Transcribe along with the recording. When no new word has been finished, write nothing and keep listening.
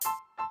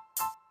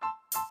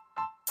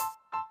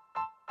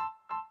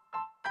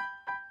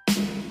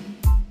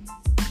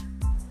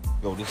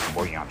go? This is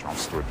Boy Young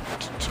Jones.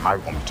 Tonight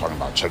we're gonna be talking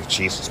about Chuck E.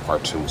 Cheese's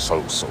part two. So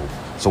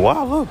what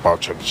I love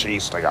about Chuck E.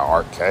 Cheese, they got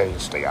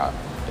arcades, they got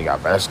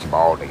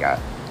basketball, they got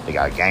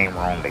game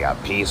room, they got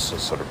pizzas.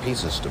 So their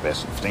pizza's the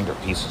best. If you think their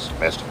pizza's the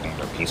best, if you think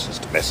their pizza's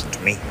the best. And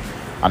to me,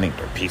 I think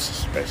their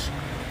pizza's the best.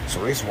 So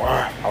the reason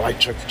why I like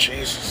Chuck E.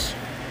 Cheese's,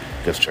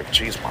 because Chuck E.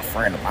 Cheese, my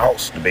friend, the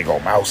mouse, the big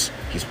old mouse,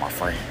 he's my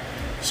friend.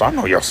 So I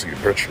know y'all see the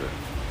picture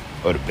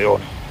of the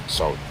building.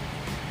 So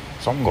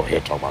I'm gonna go ahead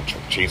and talk about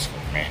Chuck E. Cheese for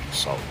a minute.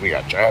 So we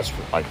got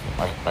Jasper, like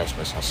last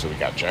place I said, we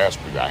got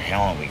Jasper, we got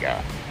Helen, we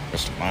got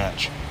Mr.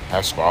 Munch,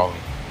 Pasquale,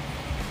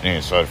 and then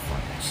his other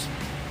friends.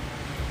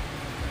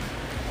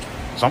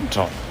 So I'm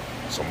telling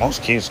you, so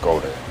most kids go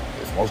there.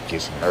 If most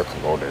kids in America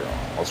go there,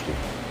 most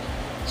people.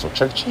 So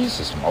Chuck E. Cheese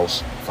is the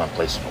most fun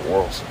place in the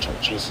world. So Chuck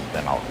E. Cheese has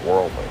been out the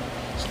world, but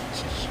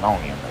it's not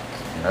only in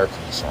America,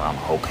 he's around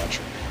the whole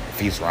country. If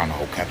he's around the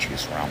whole country,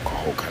 he's around the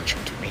whole country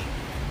to me.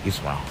 He's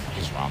around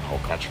the whole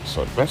country.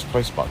 So the best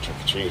place about Chuck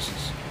E. Cheese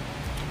is,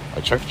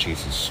 like, Chuck E.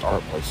 Cheese is a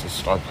start place. It's a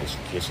start place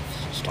for kids.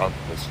 It's a start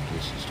place for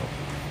kids.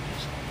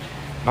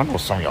 And I know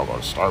some of y'all go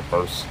to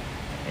Starburst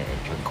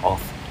and drink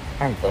coffee.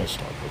 I ain't been to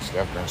Starburst. You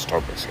ever been to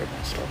Starburst? You ever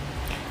been to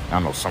Starburst? And I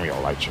know some of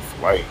y'all like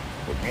Chick-fil-A.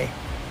 With me,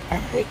 I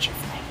haven't ate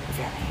Chick-fil-A. If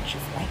you haven't ate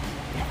Chick-fil-A,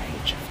 you haven't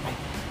ate Chick-fil-A.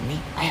 Me,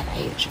 I haven't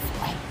ate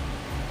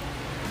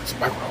Chick-fil-A. So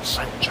back when I was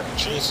saying Chuck E.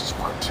 Cheese is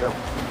part two.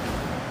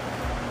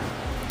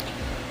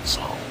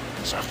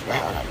 So after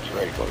that, I gotta get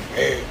ready to go to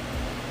bed.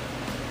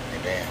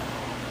 And then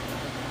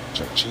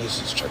Chuck E. Cheese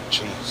is Chuck E.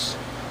 Cheese.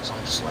 So I'm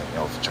just letting you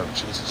know, if Chuck E.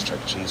 Cheese is Chuck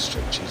E. Cheese,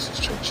 Chuck E. Cheese is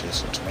Chuck E. Cheese.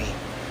 So to me,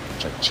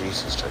 Chuck E.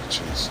 Cheese is Chuck E.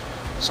 Cheese.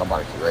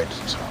 Somebody get ready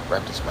to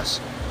wrap this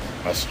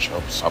message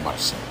up. Somebody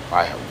say,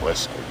 I have a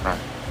blessed day.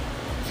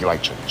 If you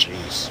like Chuck E.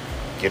 Cheese,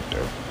 get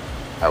there.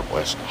 Have a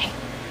blessed day.